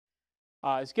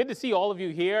It's good to see all of you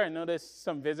here. I noticed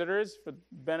some visitors. For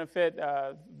benefit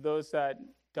those that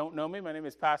don't know me, my name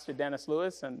is Pastor Dennis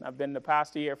Lewis, and I've been the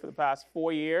pastor here for the past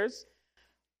 4 years.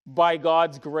 By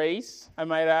God's grace, I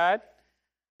might add.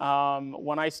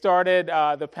 When I started,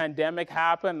 the pandemic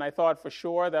happened. I thought for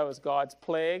sure that was God's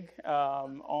plague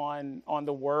on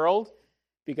the world,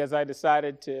 because I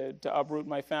decided to uproot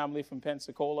my family from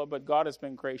Pensacola. But God has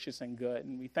been gracious and good,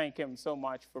 and we thank Him so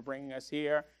much for bringing us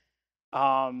here.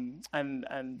 And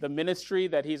the ministry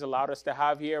that He's allowed us to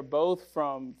have here, both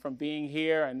from being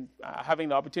here and having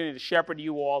the opportunity to shepherd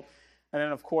you all, and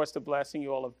then, of course, the blessing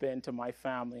you all have been to my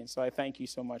family. And so I thank you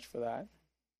so much for that.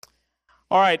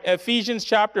 All right, Ephesians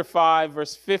chapter 5,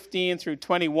 verse 15 through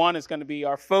 21 is going to be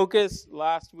our focus.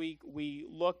 Last week we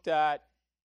looked at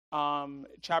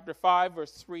chapter 5,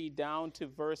 verse 3 down to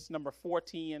verse number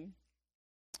 14.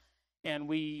 And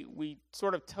we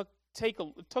sort of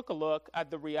took a look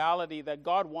at the reality that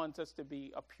God wants us to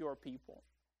be a pure people.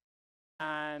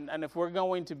 And if we're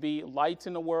going to be lights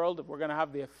in the world, if we're going to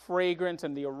have the fragrance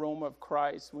and the aroma of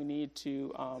Christ, we need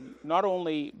to not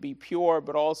only be pure,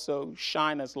 but also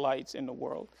shine as lights in the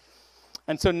world.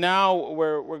 And so now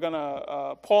we're going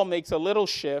to, Paul makes a little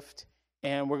shift,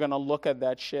 and we're going to look at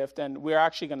that shift. And we're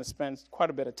actually going to spend quite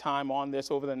a bit of time on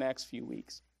this over the next few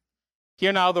weeks.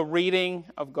 Hear now the reading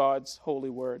of God's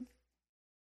holy word.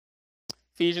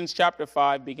 Ephesians chapter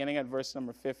 5, beginning at verse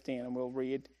number 15, and we'll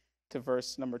read to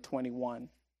verse number 21.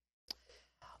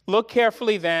 Look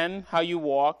carefully then how you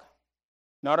walk,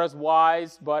 not as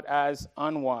wise, but as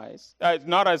unwise.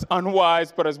 Not as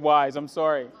unwise, but as wise. I'm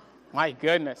sorry. My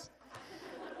goodness.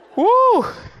 Woo!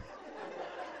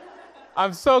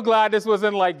 I'm so glad this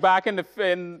wasn't like back in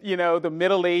the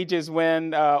Middle Ages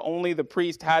when only the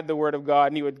priest had the word of God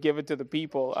and he would give it to the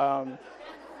people.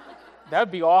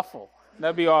 That'd be awful.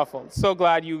 That'd be awful. So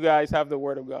glad you guys have the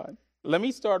word of God. Let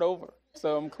me start over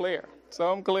so I'm clear.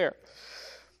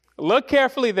 Look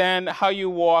carefully then how you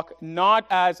walk, not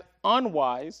as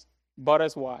unwise, but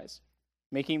as wise,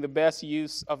 making the best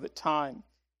use of the time,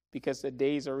 because the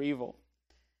days are evil.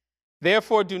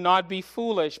 Therefore do not be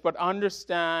foolish, but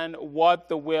understand what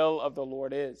the will of the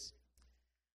Lord is.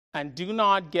 And do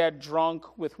not get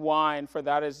drunk with wine, for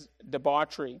that is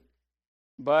debauchery,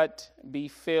 but be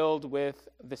filled with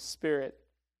the Spirit,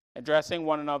 addressing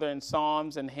one another in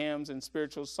psalms and hymns and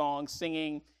spiritual songs,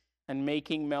 singing and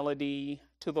making melody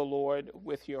to the Lord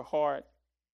with your heart,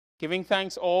 giving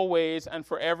thanks always and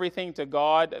for everything to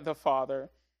God the Father,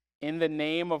 in the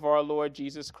name of our Lord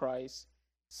Jesus Christ,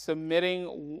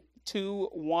 submitting to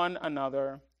one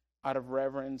another out of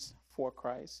reverence for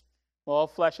Christ. All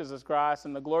flesh is as grass,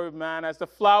 and the glory of man as the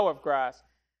flower of grass.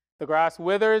 The grass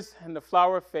withers and the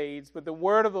flower fades, but the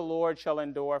word of the Lord shall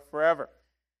endure forever.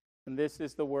 And this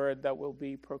is the word that will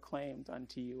be proclaimed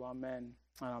unto you. Amen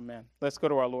and amen. Let's go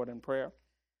to our Lord in prayer.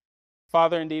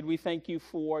 Father, indeed, we thank you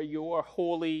for your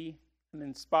holy and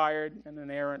inspired and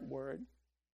inerrant word.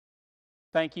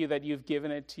 Thank you that you've given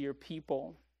it to your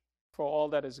people for all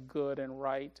that is good and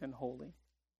right and holy.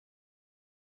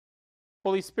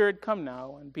 Holy Spirit, come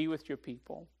now and be with your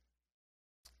people.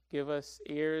 Give us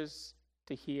ears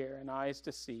to hear and eyes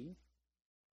to see.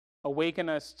 Awaken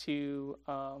us to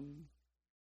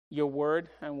your word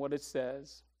and what it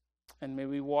says, and may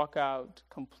we walk out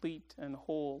complete and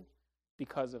whole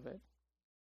because of it.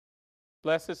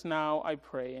 Bless us now, I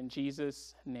pray, in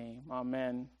Jesus' name.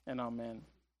 Amen and amen.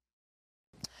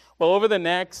 Well, over the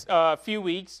next few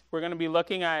weeks, we're going to be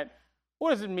looking at what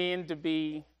does it mean to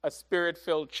be a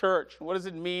Spirit-filled church? What does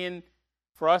it mean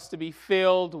for us to be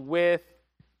filled with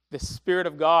the Spirit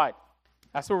of God?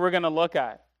 That's what we're going to look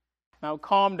at. Now,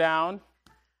 calm down.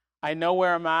 I know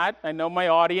where I'm at. I know my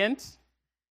audience.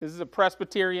 This is a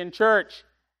Presbyterian church.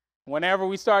 Whenever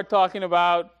we start talking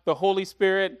about the Holy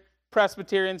Spirit,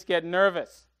 Presbyterians get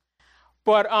nervous.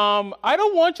 But I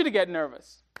don't want you to get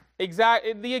nervous.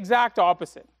 The exact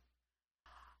opposite.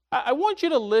 I want you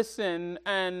to listen,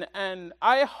 and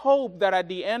I hope that at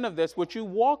the end of this, what you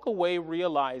walk away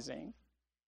realizing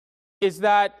is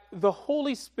that the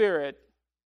Holy Spirit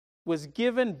was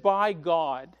given by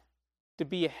God to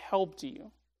be a help to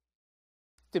you,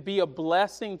 to be a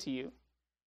blessing to you,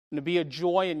 and to be a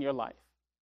joy in your life.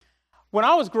 When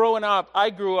I was growing up, I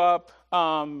grew up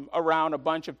around a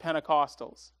bunch of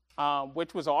Pentecostals,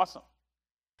 which was awesome.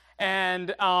 And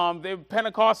the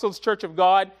Pentecostals, Church of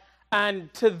God,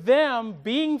 and to them,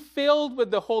 being filled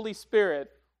with the Holy Spirit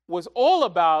was all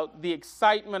about the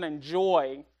excitement and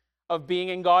joy of being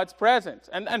in God's presence.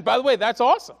 And by the way, that's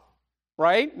awesome,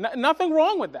 right? Nothing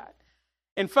wrong with that.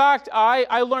 In fact,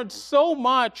 I learned so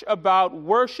much about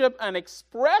worship and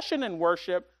expression in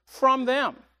worship from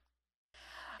them.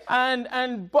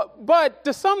 But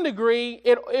to some degree,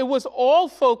 it was all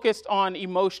focused on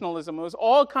emotionalism. It was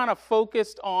all kind of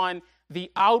focused on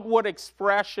the outward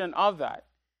expression of that.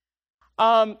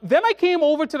 Then I came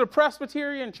over to the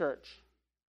Presbyterian church,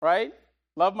 right?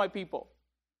 Love my people.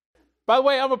 By the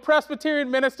way, I'm a Presbyterian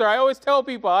minister. I always tell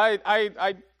people I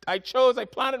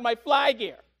planted my flag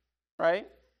here, right?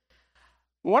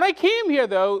 When I came here,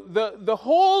 though, the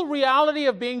whole reality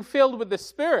of being filled with the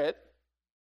Spirit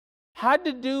had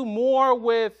to do more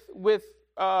with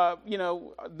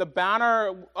the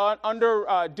banner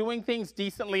under doing things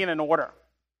decently and in order.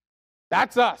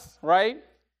 That's us, right?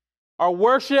 Our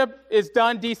worship is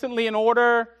done decently in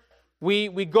order.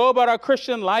 We go about our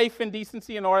Christian life in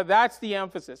decency and order. That's the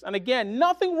emphasis. And again,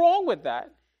 nothing wrong with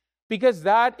that, because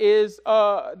that is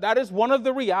one of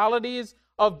the realities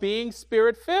of being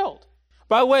Spirit-filled.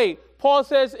 By the way, Paul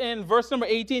says in verse number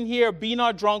 18 here, be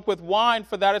not drunk with wine,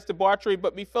 for that is debauchery,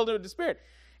 but be filled with the Spirit.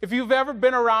 If you've ever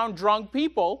been around drunk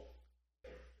people,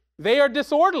 they are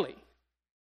disorderly,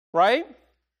 right?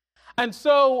 And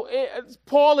so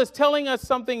Paul is telling us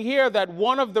something here, that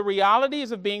one of the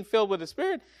realities of being filled with the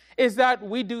Spirit is that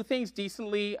we do things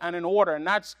decently and in order, and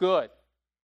that's good.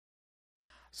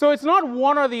 So it's not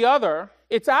one or the other,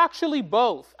 it's actually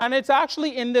both. And it's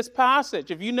actually in this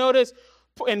passage. If you notice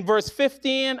in verse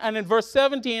 15 and in verse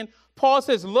 17, Paul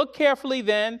says, look carefully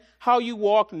then how you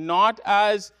walk, not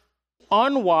as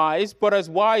unwise, but as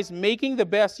wise, making the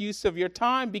best use of your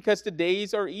time, because the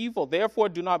days are evil. Therefore,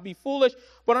 do not be foolish,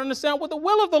 but understand what the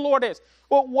will of the Lord is.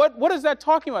 Well, what is that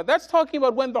talking about? That's talking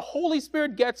about when the Holy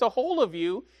Spirit gets a hold of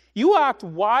you, you act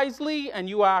wisely and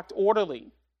you act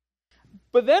orderly.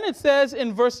 But then it says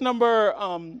in verse number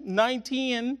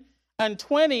 19 and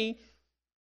 20,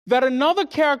 that another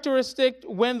characteristic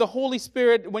when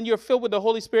you're filled with the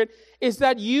Holy Spirit, is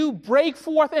that you break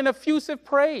forth in effusive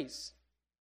praise.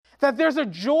 That there's a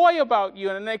joy about you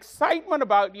and an excitement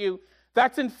about you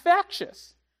that's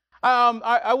infectious.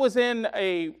 I was in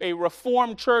a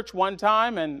Reformed church one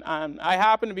time, and I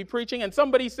happened to be preaching, and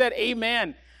somebody said,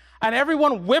 amen. And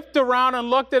everyone whipped around and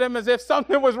looked at him as if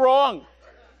something was wrong.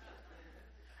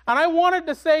 And I wanted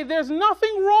to say, there's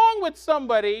nothing wrong with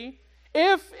somebody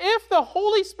if the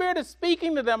Holy Spirit is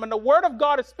speaking to them and the Word of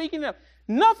God is speaking to them.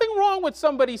 Nothing wrong with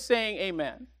somebody saying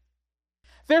amen.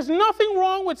 There's nothing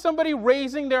wrong with somebody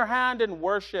raising their hand in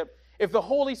worship if the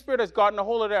Holy Spirit has gotten a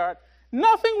hold of their heart.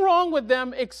 Nothing wrong with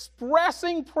them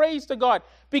expressing praise to God,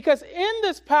 because in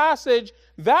this passage,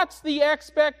 that's the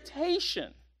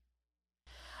expectation.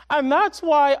 And that's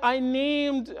why I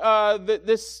named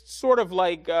this sort of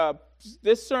like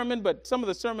this sermon, but some of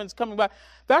the sermons coming back,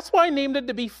 that's why I named it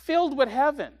to be filled with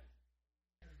heaven.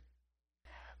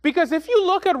 Because if you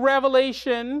look at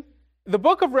Revelation, the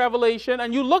book of Revelation,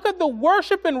 and you look at the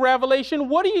worship in Revelation,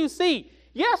 what do you see?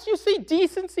 Yes, you see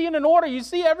decency and an order. You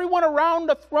see everyone around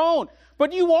the throne.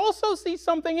 But you also see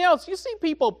something else. You see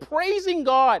people praising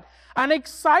God and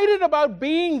excited about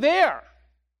being there.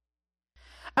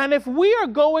 And if we are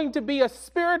going to be a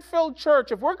Spirit-filled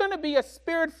church, if we're going to be a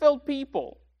Spirit-filled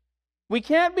people, we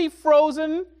can't be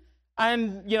frozen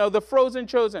and, the frozen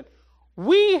chosen.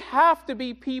 We have to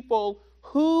be people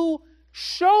who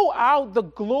show out the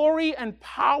glory and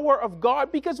power of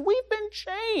God, because we've been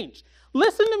changed.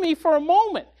 Listen to me for a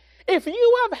moment. If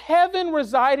you have heaven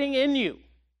residing in you,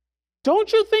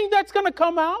 don't you think that's going to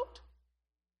come out?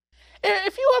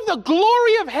 If you have the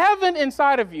glory of heaven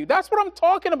inside of you, that's what I'm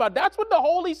talking about. That's what the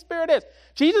Holy Spirit is.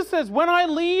 Jesus says, when I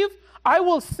leave, I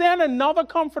will send another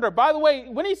comforter. By the way,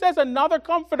 when he says another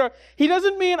comforter, he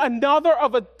doesn't mean another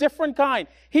of a different kind.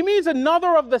 He means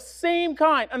another of the same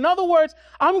kind. In other words,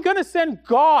 I'm going to send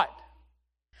God.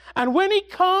 And when he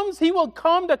comes, he will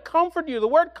come to comfort you. The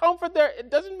word comfort there, it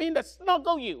doesn't mean to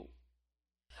snuggle you,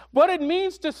 but it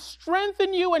means to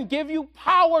strengthen you and give you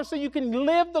power so you can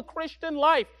live the Christian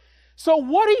life. So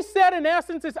what he said in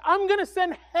essence is, I'm going to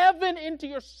send heaven into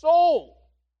your soul.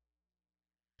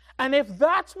 And if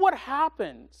that's what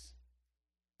happens,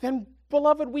 then,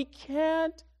 beloved, we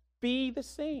can't be the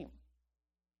same.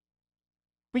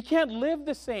 We can't live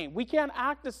the same. We can't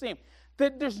act the same.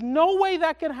 There's no way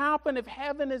that can happen if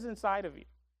heaven is inside of you.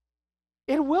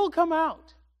 It will come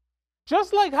out.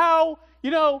 Just like how,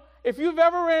 if you've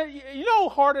ever, how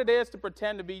hard it is to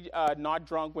pretend to be not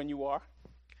drunk when you are?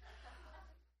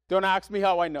 Don't ask me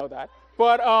how I know that.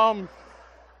 But I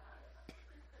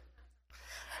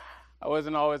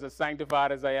wasn't always as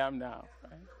sanctified as I am now.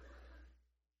 Right?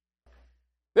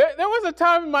 There was a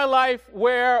time in my life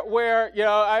where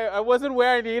I wasn't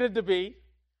where I needed to be,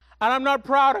 and I'm not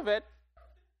proud of it.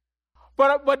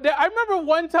 But I remember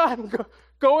one time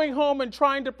going home and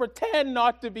trying to pretend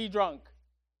not to be drunk.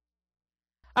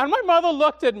 And my mother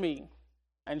looked at me,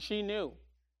 and she knew.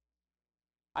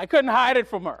 I couldn't hide it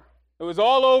from her. It was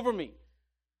all over me.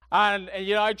 And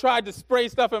I tried to spray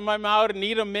stuff in my mouth and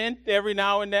eat a mint every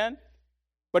now and then.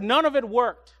 But none of it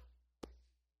worked.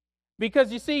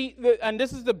 Because you see, and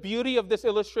this is the beauty of this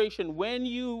illustration, when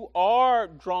you are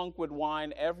drunk with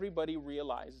wine, everybody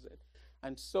realizes it.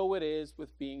 And so it is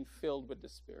with being filled with the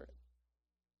Spirit.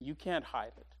 You can't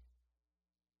hide it.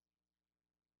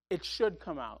 It should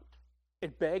come out.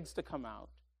 It begs to come out.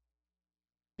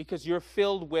 Because you're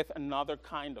filled with another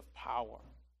kind of power.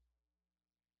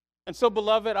 And so,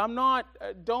 beloved, I'm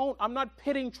not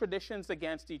pitting traditions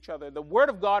against each other. The Word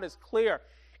of God is clear.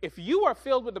 If you are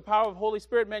filled with the power of the Holy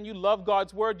Spirit, man, you love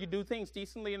God's Word, you do things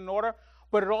decently and in order,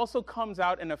 but it also comes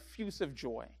out in effusive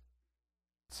joy.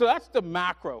 So that's the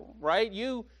macro, right?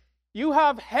 You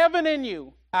have heaven in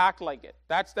you, act like it.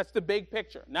 That's the big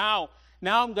picture. Now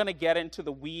I'm going to get into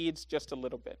the weeds just a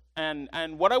little bit.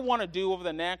 And what I want to do over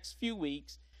the next few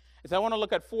weeks is I want to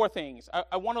look at four things.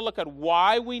 I want to look at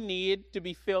why we need to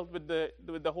be filled with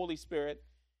the Holy Spirit,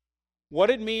 what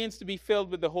it means to be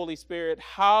filled with the Holy Spirit,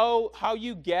 how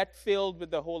you get filled with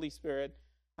the Holy Spirit,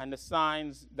 and the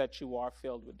signs that you are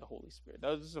filled with the Holy Spirit.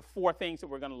 Those are four things that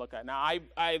we're going to look at. Now,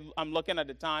 I'm looking at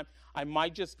the time. I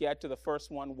might just get to the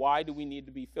first one. Why do we need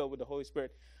to be filled with the Holy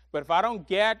Spirit? But if I don't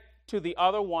get to the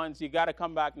other ones, you got to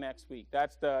come back next week.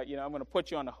 That's I'm going to put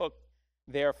you on the hook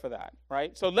there for that,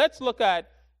 right? So let's look at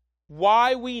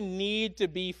why we need to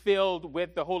be filled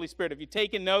with the Holy Spirit. If you're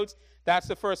taking notes, that's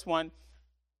the first one.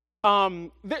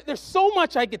 There's so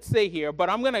much I could say here, but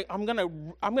I'm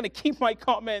gonna keep my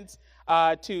comments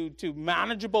to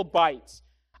manageable bites.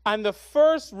 And the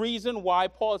first reason why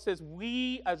Paul says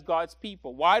we as God's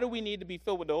people, why do we need to be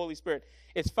filled with the Holy Spirit,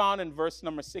 is found in verse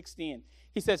number 16.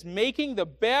 He says, making the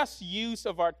best use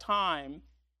of our time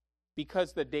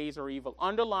because the days are evil.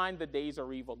 Underline, the days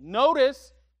are evil.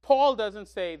 Notice, Paul doesn't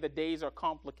say the days are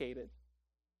complicated.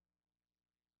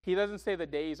 He doesn't say the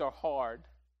days are hard.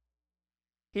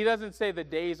 He doesn't say the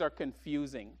days are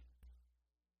confusing.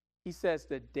 He says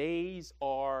the days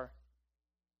are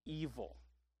evil.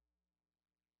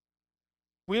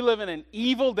 We live in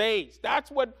evil days. That's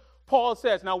what Paul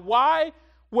says. Now, why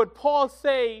would Paul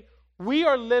say we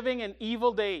are living in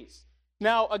evil days?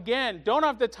 Now, again, don't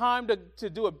have the time to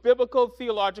do a biblical,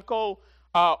 theological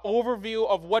overview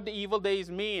of what the evil days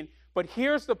mean. But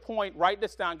here's the point. Write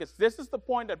this down, because this is the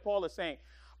point that Paul is saying.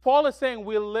 Paul is saying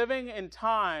we're living in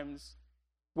times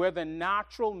where the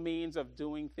natural means of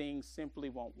doing things simply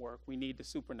won't work. We need the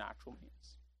supernatural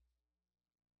means.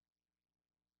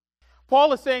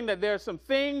 Paul is saying that there are some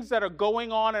things that are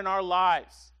going on in our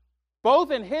lives, both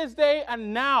in his day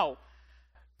and now,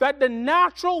 that the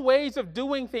natural ways of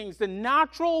doing things, the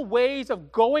natural ways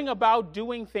of going about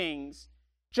doing things,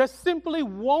 just simply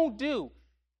won't do.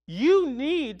 You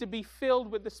need to be filled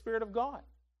with the Spirit of God.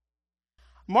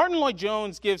 Martin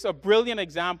Lloyd-Jones gives a brilliant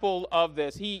example of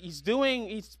this. He's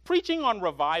preaching on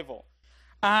revival.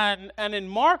 And in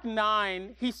Mark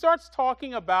 9, he starts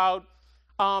talking about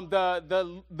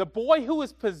the boy who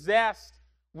is possessed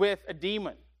with a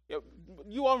demon.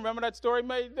 You all remember that story?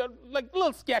 Like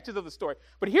little sketches of the story.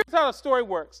 But here's how the story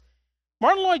works.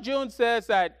 Martin Lloyd-Jones says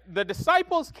that the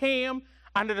disciples came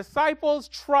and the disciples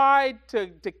tried to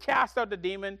cast out the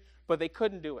demon, but they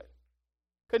couldn't do it.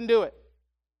 Couldn't do it.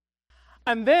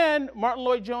 And then Martin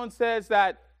Lloyd-Jones says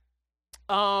that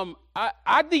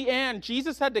at the end,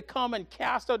 Jesus had to come and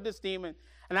cast out this demon.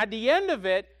 And at the end of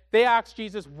it, they asked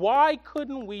Jesus, why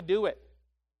couldn't we do it?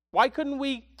 Why couldn't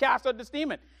we cast out this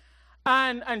demon?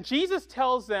 And Jesus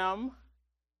tells them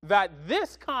that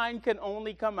this kind can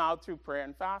only come out through prayer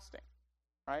and fasting,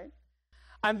 right?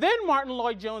 And then Martin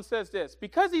Lloyd-Jones says this.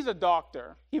 Because he's a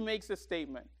doctor, he makes this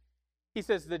statement. He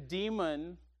says, the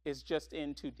demon is just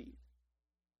in too deep.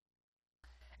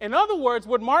 In other words,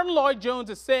 what Martin Lloyd-Jones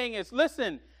is saying is,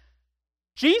 listen,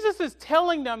 Jesus is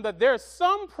telling them that there are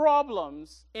some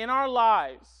problems in our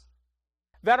lives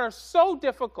that are so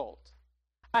difficult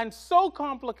and so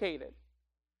complicated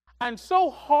and so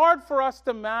hard for us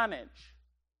to manage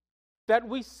that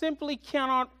we simply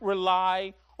cannot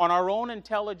rely on our own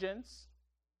intelligence.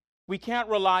 We can't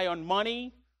rely on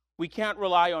money. We can't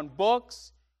rely on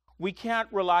books. We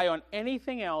can't rely on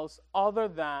anything else other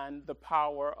than the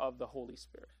power of the Holy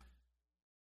Spirit.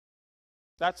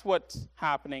 That's what's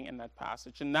happening in that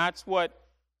passage. And that's what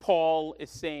Paul is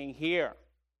saying here.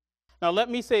 Now, let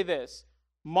me say this.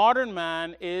 Modern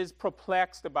man is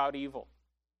perplexed about evil.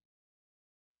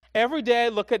 Every day I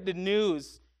look at the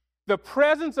news. The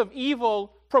presence of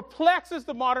evil perplexes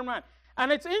the modern man.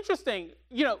 And it's interesting,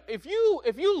 if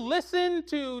you listen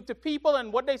to people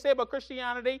and what they say about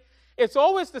Christianity, it's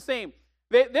always the same.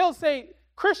 They'll say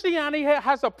Christianity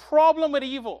has a problem with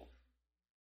evil.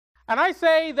 And I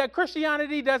say that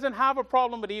Christianity doesn't have a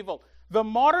problem with evil. The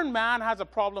modern man has a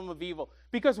problem with evil.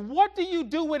 Because what do you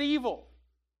do with evil?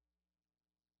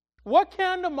 What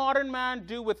can the modern man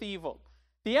do with evil?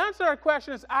 The answer to that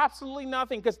question is absolutely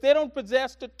nothing, because they don't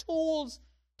possess the tools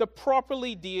to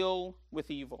properly deal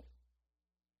with evil.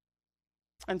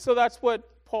 And so that's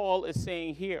what Paul is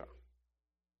saying here.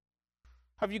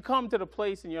 Have you come to the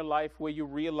place in your life where you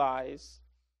realize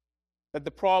that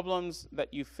the problems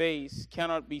that you face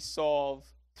cannot be solved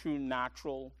through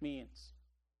natural means?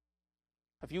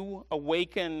 Have you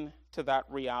awakened to that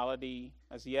reality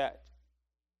as yet?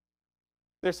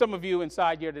 There's some of you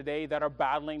inside here today that are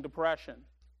battling depression.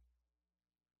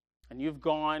 And you've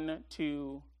gone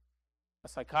to a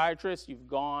psychiatrist, you've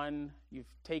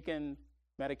taken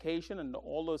medication, and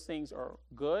all those things are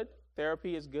good.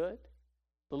 Therapy is good.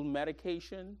 A little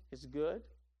medication is good.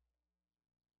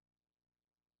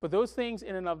 But those things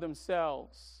in and of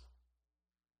themselves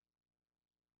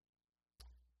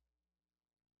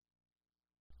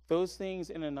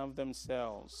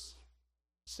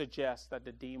suggest that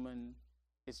the demon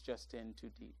is just in too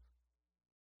deep.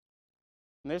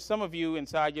 And there's some of you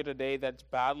inside you today that's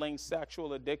battling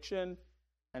sexual addiction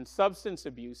and substance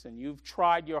abuse, and you've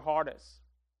tried your hardest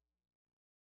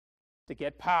to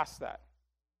get past that,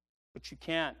 but you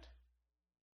can't,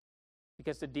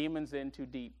 because the demon's in too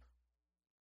deep.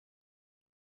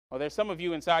 Or there's some of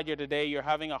you inside here today, you're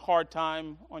having a hard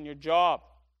time on your job.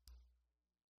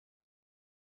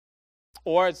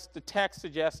 Or as the text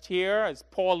suggests here, as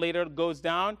Paul later goes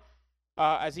down,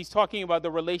 as he's talking about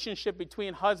the relationship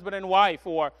between husband and wife,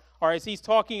 or as he's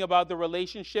talking about the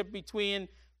relationship between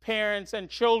parents and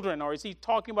children, or as he's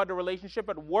talking about the relationship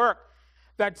at work,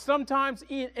 that sometimes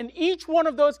in each one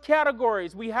of those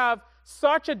categories we have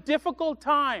such a difficult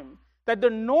time that the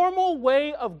normal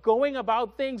way of going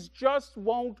about things just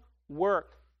won't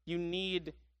work. You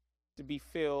need to be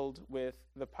filled with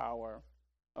the power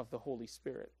of the Holy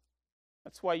Spirit.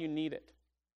 That's why you need it.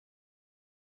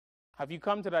 Have you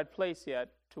come to that place yet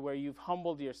to where you've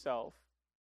humbled yourself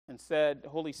and said,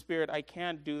 Holy Spirit, I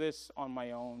can't do this on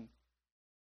my own.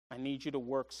 I need you to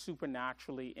work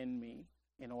supernaturally in me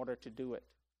in order to do it.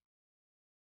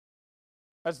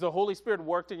 Has the Holy Spirit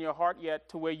worked in your heart yet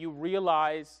to where you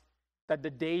realize that the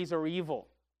days are evil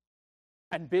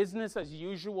and business as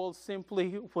usual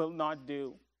simply will not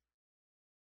do?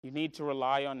 You need to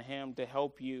rely on Him to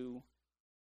help you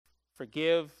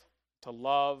forgive, to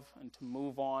love, and to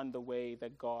move on the way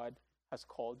that God has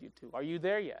called you to. Are you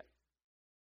there yet?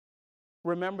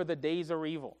 Remember, the days are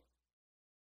evil.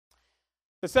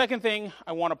 The second thing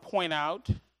I want to point out,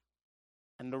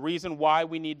 and the reason why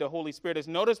we need the Holy Spirit, is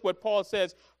notice what Paul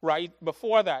says right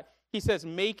before that. He says,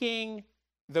 making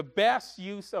the best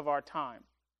use of our time.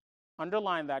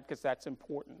 Underline that because that's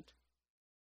important.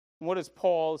 And what is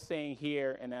Paul saying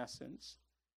here in essence?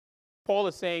 Paul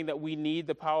is saying that we need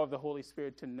the power of the Holy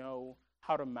Spirit to know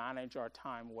how to manage our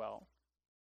time well.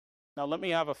 Now, let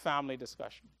me have a family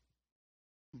discussion.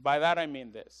 By that, I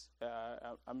mean this.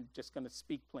 I'm just going to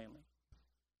speak plainly.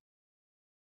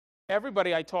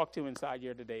 Everybody I talk to inside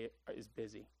here today is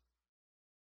busy.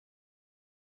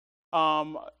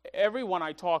 Everyone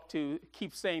I talk to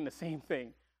keeps saying the same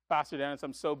thing. Pastor Dennis,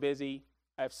 I'm so busy.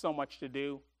 I have so much to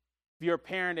do. If you're a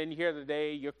parent in here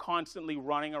today, you're constantly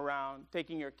running around,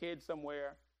 taking your kids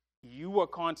somewhere. You are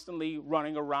constantly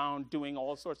running around doing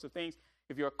all sorts of things.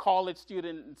 If you're a college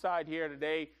student inside here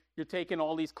today, you're taking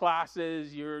all these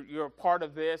classes, you're a part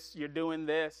of this, you're doing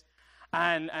this.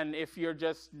 And if you're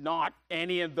just not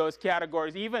any of those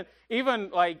categories, even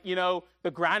like, you know,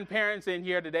 the grandparents in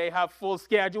here today have full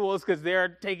schedules because they're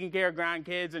taking care of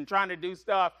grandkids and trying to do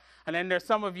stuff. And then there's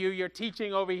some of you, you're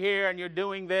teaching over here and you're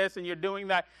doing this and you're doing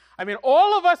that. I mean,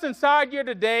 all of us inside here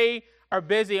today are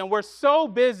busy, and we're so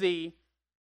busy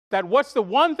that what's the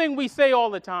one thing we say all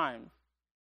the time?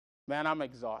 Man, I'm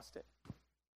exhausted.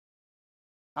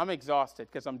 I'm exhausted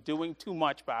because I'm doing too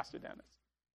much, Pastor Dennis.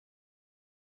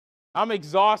 I'm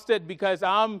exhausted because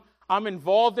I'm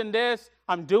involved in this,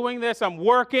 I'm doing this, I'm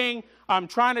working, I'm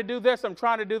trying to do this, I'm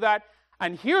trying to do that.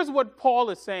 And here's what Paul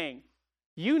is saying.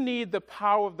 You need the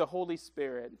power of the Holy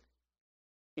Spirit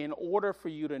in order for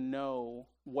you to know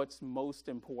what's most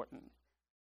important.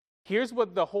 Here's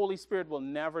what the Holy Spirit will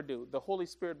never do. The Holy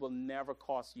Spirit will never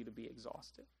cause you to be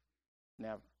exhausted.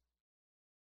 Never.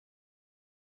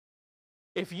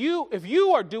 If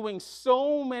you are doing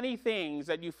so many things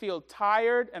that you feel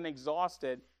tired and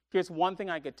exhausted, here's one thing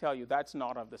I could tell you, that's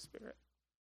not of the Spirit.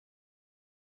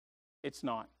 It's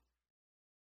not.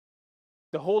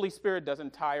 The Holy Spirit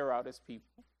doesn't tire out His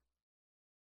people.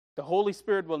 The Holy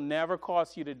Spirit will never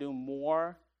cause you to do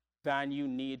more than you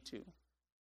need to,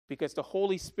 because the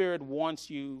Holy Spirit wants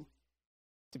you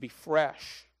to be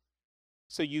fresh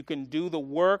so you can do the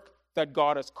work that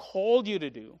God has called you to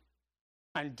do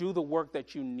and do the work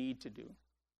that you need to do.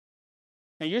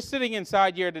 And you're sitting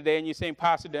inside here today and you're saying,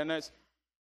 Pastor Dennis,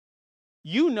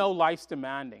 you know life's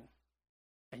demanding.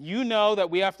 And you know that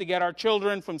we have to get our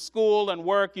children from school and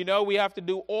work. You know we have to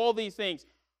do all these things.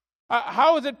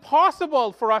 How is it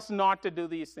possible for us not to do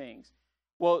these things?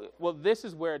 Well, this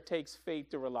is where it takes faith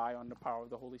to rely on the power of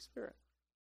the Holy Spirit.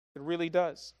 It really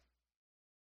does.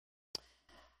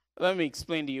 Let me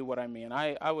explain to you what I mean.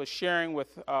 I was sharing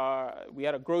with, we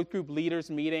had a growth group leaders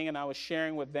meeting, and I was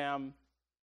sharing with them.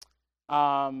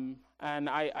 And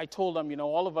I told them,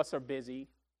 all of us are busy,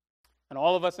 and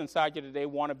all of us inside here today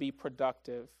want to be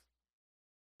productive.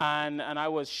 And I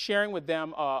was sharing with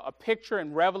them a picture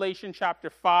in Revelation chapter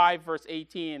 5, verse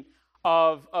 18,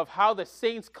 of how the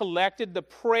saints collected the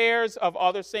prayers of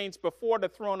other saints before the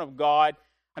throne of God,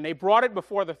 and they brought it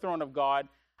before the throne of God,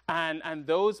 and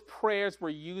those prayers were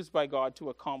used by God to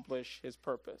accomplish his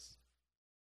purpose.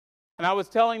 And I was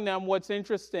telling them what's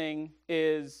interesting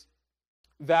is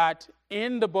that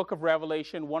in the book of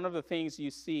Revelation, one of the things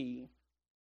you see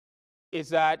is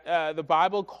that the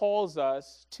Bible calls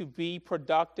us to be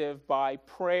productive by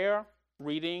prayer,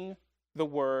 reading the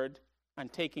Word,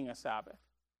 and taking a Sabbath.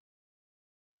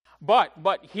 But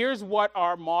here's what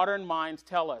our modern minds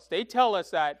tell us. They tell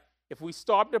us that if we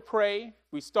stop to pray,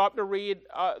 we stop to read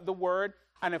the Word,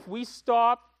 and if we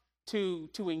stop to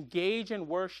engage in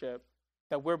worship,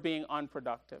 that we're being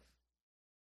unproductive.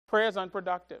 Prayer is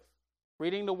unproductive.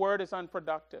 Reading the Word is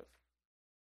unproductive.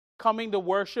 Coming to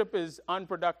worship is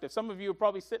unproductive. Some of you are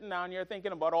probably sitting down here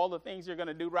thinking about all the things you're going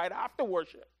to do right after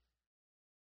worship.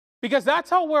 Because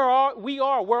that's how we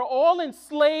are. We're all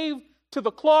enslaved to the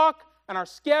clock and our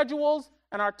schedules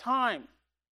and our time.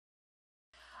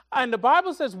 And the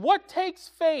Bible says what takes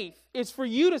faith is for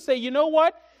you to say, you know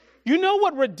what? You know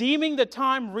what redeeming the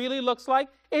time really looks like?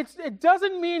 It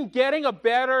doesn't mean getting a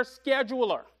better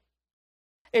scheduler.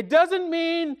 It doesn't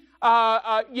mean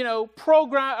having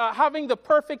the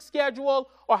perfect schedule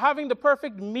or having the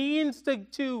perfect means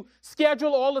to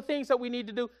schedule all the things that we need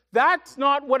to do. That's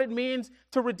not what it means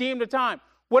to redeem the time.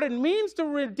 What it means to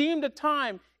redeem the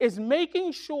time is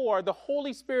making sure the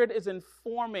Holy Spirit is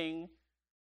informing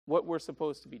what we're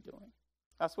supposed to be doing.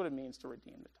 That's what it means to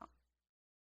redeem the time.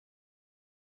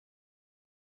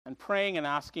 And praying and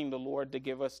asking the Lord to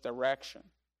give us direction.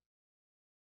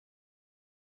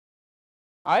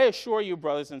 I assure you,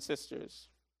 brothers and sisters,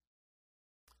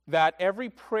 that every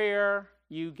prayer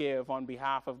you give on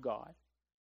behalf of God,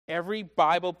 every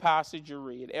Bible passage you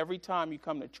read, every time you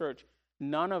come to church,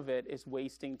 none of it is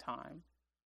wasting time.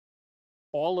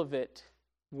 All of it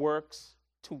works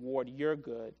toward your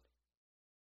good,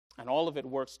 and all of it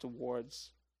works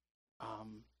towards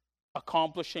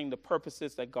accomplishing the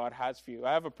purposes that God has for you.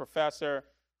 I have a professor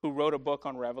who wrote a book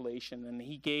on Revelation, and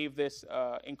he gave this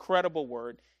incredible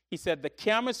word. He said, the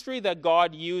chemistry that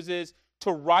God uses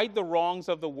to right the wrongs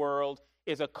of the world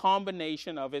is a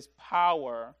combination of his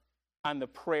power and the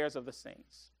prayers of the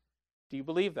saints. Do you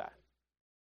believe that?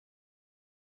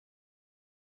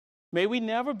 May we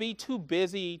never be too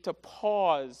busy to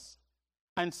pause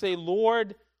and say,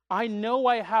 Lord, I know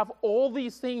I have all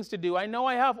these things to do. I know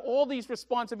I have all these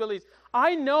responsibilities.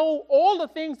 I know all the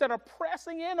things that are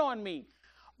pressing in on me.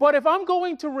 But if I'm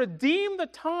going to redeem the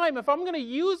time, if I'm going to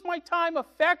use my time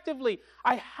effectively,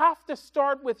 I have to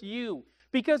start with you.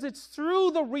 Because it's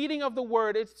through the reading of the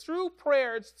Word, it's through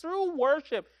prayer, it's through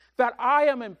worship that I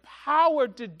am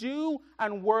empowered to do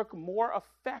and work more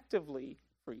effectively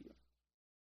for you.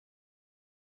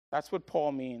 That's what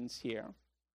Paul means here.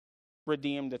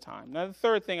 Redeem the time. Now, the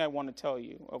third thing I want to tell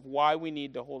you of why we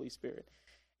need the Holy Spirit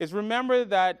is remember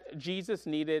that Jesus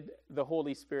needed the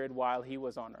Holy Spirit while he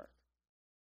was on earth.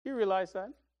 You realize that?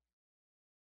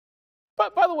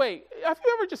 But by the way, have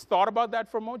you ever just thought about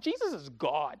that for a moment? Jesus is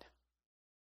God.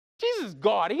 Jesus is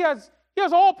God. He has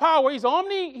all power. He's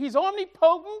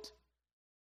omnipotent,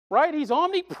 right? He's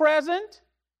omnipresent.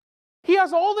 He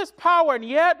has all this power, and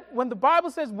yet when the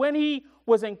Bible says when he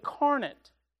was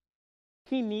incarnate,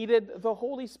 he needed the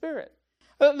Holy Spirit.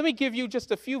 Let me give you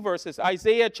just a few verses.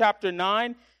 Isaiah chapter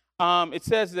 9, it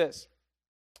says this.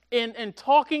 In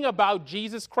talking about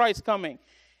Jesus Christ coming,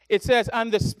 it says,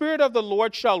 and the Spirit of the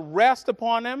Lord shall rest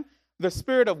upon him, the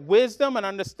Spirit of wisdom and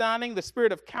understanding, the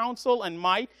Spirit of counsel and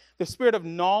might, the Spirit of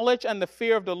knowledge and the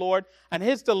fear of the Lord. And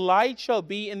his delight shall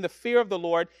be in the fear of the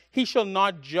Lord. He shall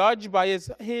not judge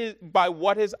by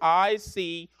what his eyes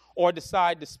see, or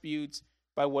decide disputes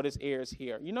by what his ears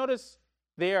hear. You notice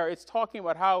there, it's talking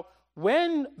about how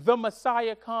when the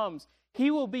Messiah comes,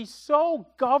 he will be so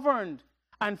governed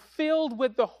and filled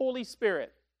with the Holy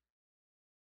Spirit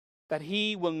that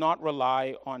he will not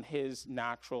rely on his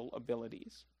natural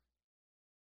abilities.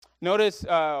 Notice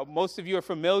most of you are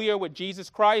familiar with Jesus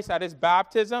Christ at his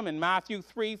baptism in Matthew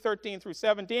 3:13 through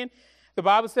 17. The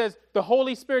Bible says the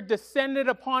Holy Spirit descended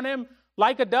upon him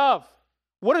like a dove.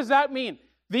 What does that mean?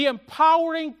 The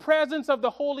empowering presence of the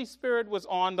Holy Spirit was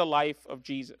on the life of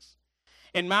Jesus.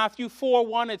 In Matthew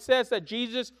 4:1, it says that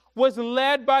Jesus was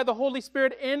led by the Holy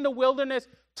Spirit in the wilderness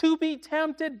to be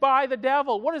tempted by the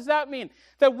devil. What does that mean?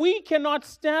 That we cannot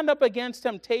stand up against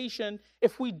temptation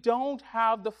if we don't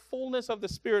have the fullness of the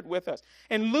Spirit with us.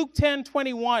 In Luke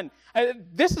 10:21,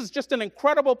 this is just an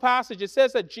incredible passage. It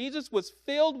says that Jesus was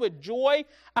filled with joy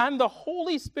and the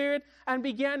Holy Spirit and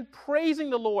began praising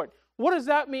the Lord. What does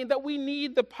that mean? That we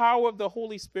need the power of the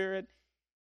Holy Spirit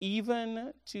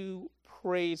even to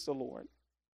praise the Lord.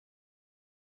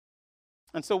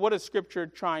 And so what is Scripture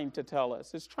trying to tell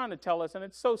us? It's trying to tell us, and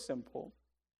it's so simple.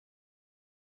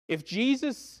 If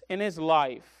Jesus in his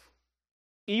life,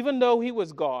 even though he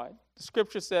was God, the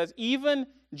Scripture says, even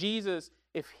Jesus,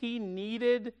 if he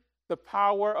needed the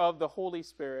power of the Holy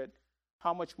Spirit,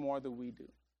 how much more do we do?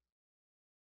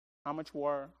 How much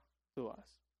more to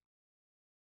us?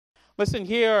 Listen,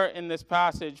 here in this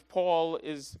passage, Paul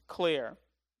is clear.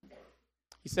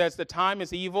 He says the time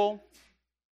is evil.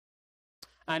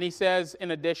 And he says,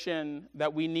 in addition,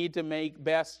 that we need to make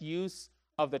best use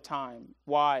of the time.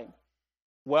 Why?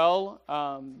 Well,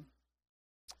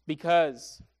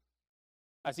 because,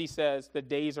 as he says, the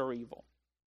days are evil.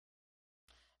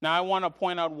 Now, I want to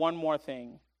point out one more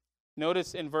thing.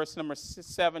 Notice in verse number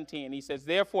 17, he says,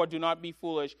 therefore, do not be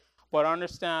foolish, but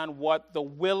understand what the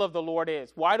will of the Lord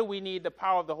is. Why do we need the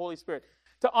power of the Holy Spirit?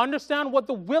 To understand what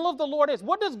the will of the Lord is.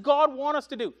 What does God want us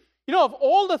to do? You know, of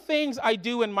all the things I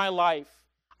do in my life,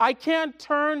 I can't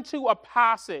turn to a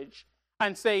passage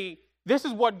and say, this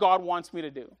is what God wants me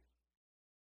to do.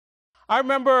 I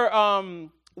remember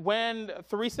when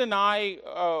Theresa and I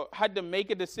had to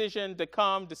make a decision to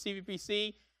come to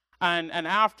CVPC, and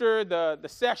after the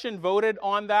session voted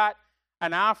on that,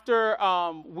 and after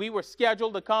we were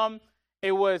scheduled to come,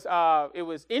 it was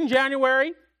in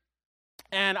January,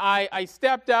 and I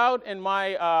stepped out in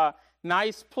my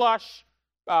nice plush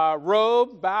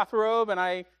bathrobe, and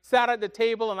I sat at the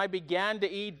table and I began to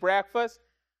eat breakfast.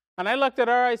 And I looked at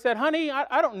her, I said, honey,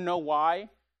 I don't know why,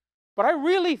 but I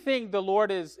really think the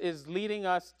Lord is leading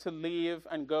us to leave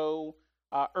and go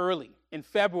early in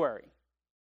February.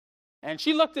 And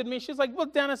she looked at me, she's like, well,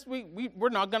 Dennis, we're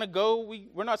not going to go,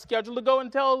 we're not scheduled to go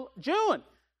until June.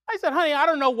 I said, honey, I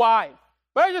don't know why,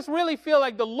 but I just really feel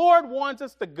like the Lord wants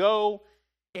us to go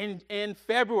in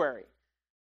February.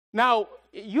 Now,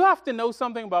 you have to know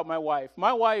something about my wife.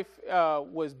 My wife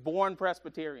was born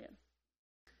Presbyterian.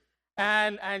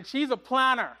 And she's a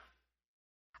planner.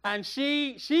 And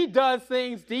she does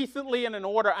things decently and in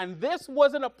order. And this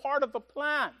wasn't a part of the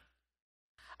plan.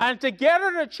 And to get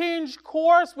her to change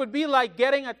course would be like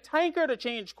getting a tanker to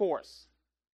change course.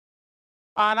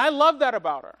 And I love that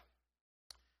about her.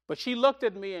 But she looked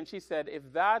at me and she said, if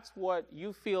that's what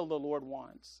you feel the Lord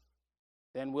wants,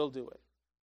 then we'll do it.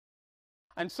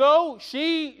 And so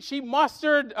she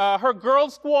mustered her girl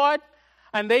squad,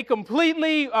 and they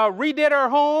completely redid her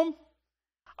home,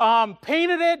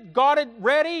 painted it, got it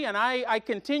ready, and I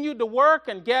continued to work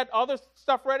and get other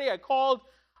stuff ready. I called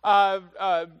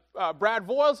Brad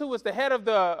Voiles, who was the head of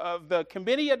the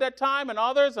committee at that time, and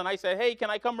others, and I said, hey, can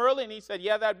I come early? And he said,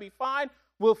 yeah, that'd be fine.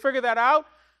 We'll figure that out.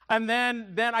 And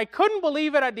then I couldn't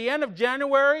believe it. At the end of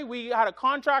January, we had a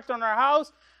contract on our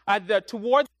house.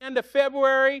 Toward the end of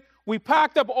February, we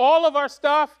packed up all of our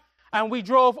stuff, and we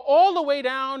drove all the way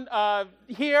down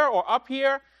here or up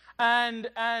here, and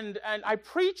I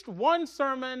preached one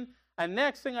sermon, and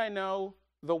next thing I know,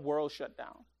 the world shut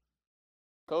down.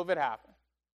 COVID happened.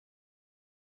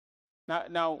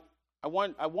 Now I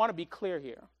want to be clear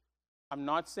here. I'm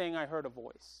not saying I heard a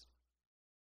voice.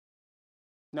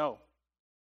 No.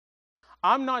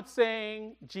 I'm not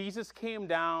saying Jesus came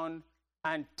down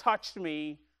and touched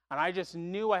me, and I just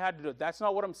knew I had to do it. That's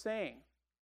not what I'm saying.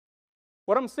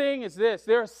 What I'm saying is this.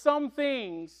 There are some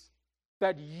things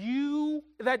that you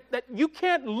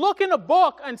can't look in a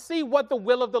book and see what the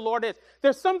will of the Lord is.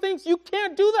 There's some things you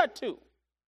can't do that to.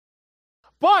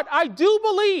 But I do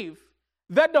believe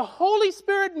that the Holy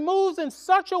Spirit moves in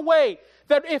such a way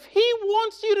that if He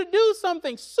wants you to do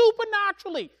something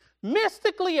supernaturally,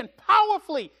 mystically, and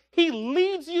powerfully, He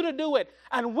leads you to do it.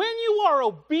 And when you are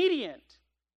obedient,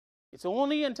 it's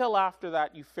only until after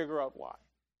that you figure out why.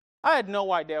 I had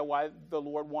no idea why the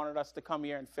Lord wanted us to come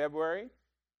here in February.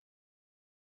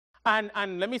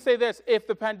 And let me say this, if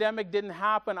the pandemic didn't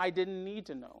happen, I didn't need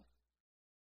to know.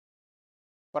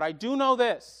 But I do know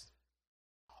this.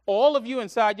 All of you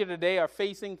inside you today are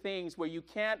facing things where you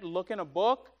can't look in a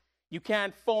book, you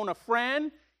can't phone a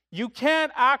friend, you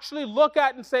can't actually look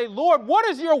at and say, Lord, what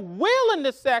is your will in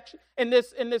this section, in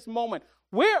this moment?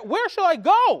 Where shall I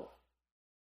go?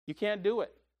 You can't do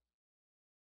it.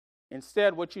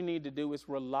 Instead, what you need to do is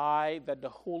rely that the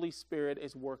Holy Spirit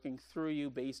is working through you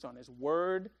based on His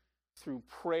Word, through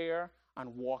prayer,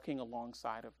 and walking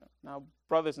alongside of Him. Now,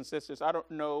 brothers and sisters, I don't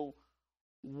know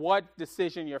what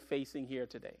decision you're facing here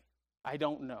today. I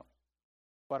don't know.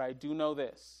 But I do know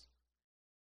this.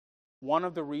 One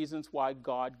of the reasons why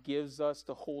God gives us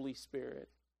the Holy Spirit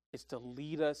is to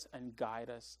lead us and guide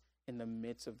us in the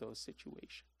midst of those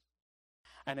situations.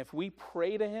 And if we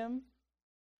pray to Him,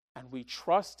 and we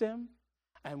trust Him,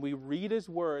 and we read His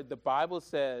Word, the Bible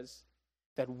says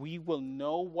that we will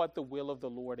know what the will of the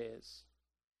Lord is.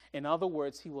 In other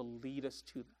words, He will lead us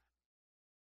to that.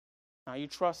 Are you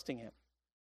trusting Him?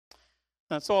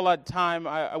 That's all that time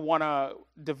I want to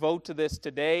devote to this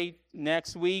today.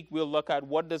 Next week, we'll look at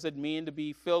what does it mean to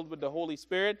be filled with the Holy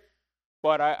Spirit.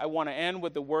 But I want to end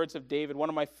with the words of David. One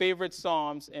of my favorite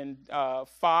Psalms in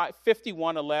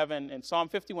 51:11. In Psalm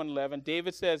 51:11,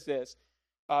 David says this.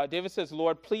 David says,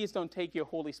 Lord, please don't take your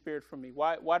Holy Spirit from me.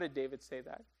 Why did David say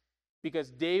that? Because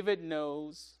David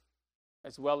knows,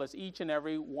 as well as each and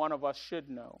every one of us should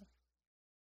know,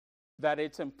 that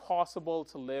it's impossible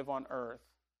to live on earth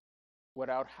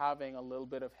without having a little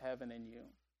bit of heaven in you.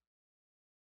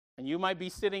 And you might be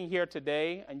sitting here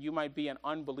today and you might be an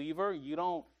unbeliever.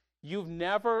 You've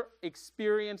never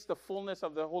experienced the fullness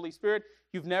of the Holy Spirit.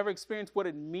 You've never experienced what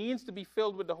it means to be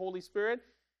filled with the Holy Spirit.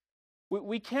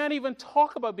 We can't even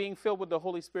talk about being filled with the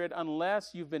Holy Spirit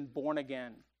unless you've been born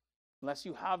again, unless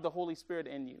you have the Holy Spirit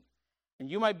in you. And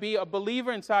you might be a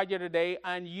believer inside you today,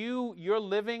 and you're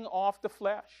living off the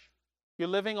flesh. You're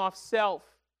living off self,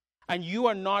 and you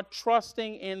are not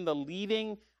trusting in the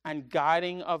leading and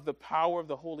guiding of the power of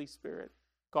the Holy Spirit.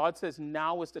 God says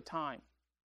now is the time.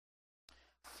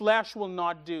 Flesh will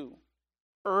not do.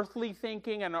 Earthly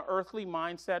thinking and an earthly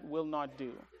mindset will not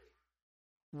do.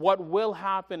 What will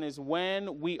happen is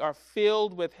when we are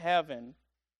filled with heaven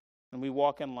and we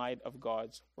walk in light of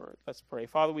God's Word. Let's pray.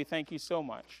 Father, we thank you so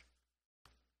much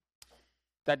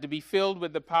that to be filled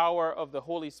with the power of the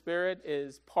Holy Spirit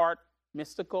is part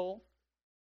mystical,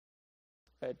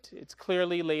 that it's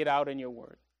clearly laid out in your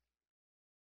Word.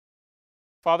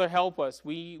 Father, help us.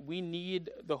 We need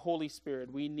the Holy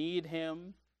Spirit. We need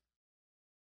Him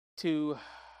to,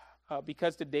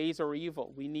 because the days are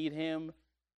evil. We need Him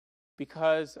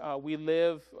because we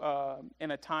live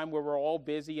in a time where we're all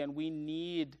busy, and we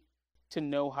need to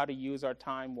know how to use our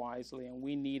time wisely. And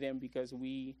we need Him because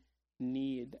we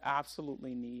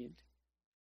absolutely need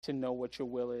to know what your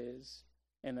will is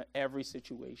in every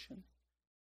situation.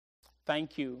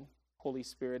 Thank you, Holy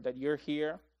Spirit, that you're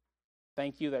here.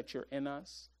 Thank you that you're in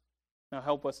us. Now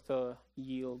help us to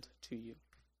yield to you.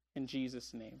 In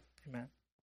Jesus' name, amen.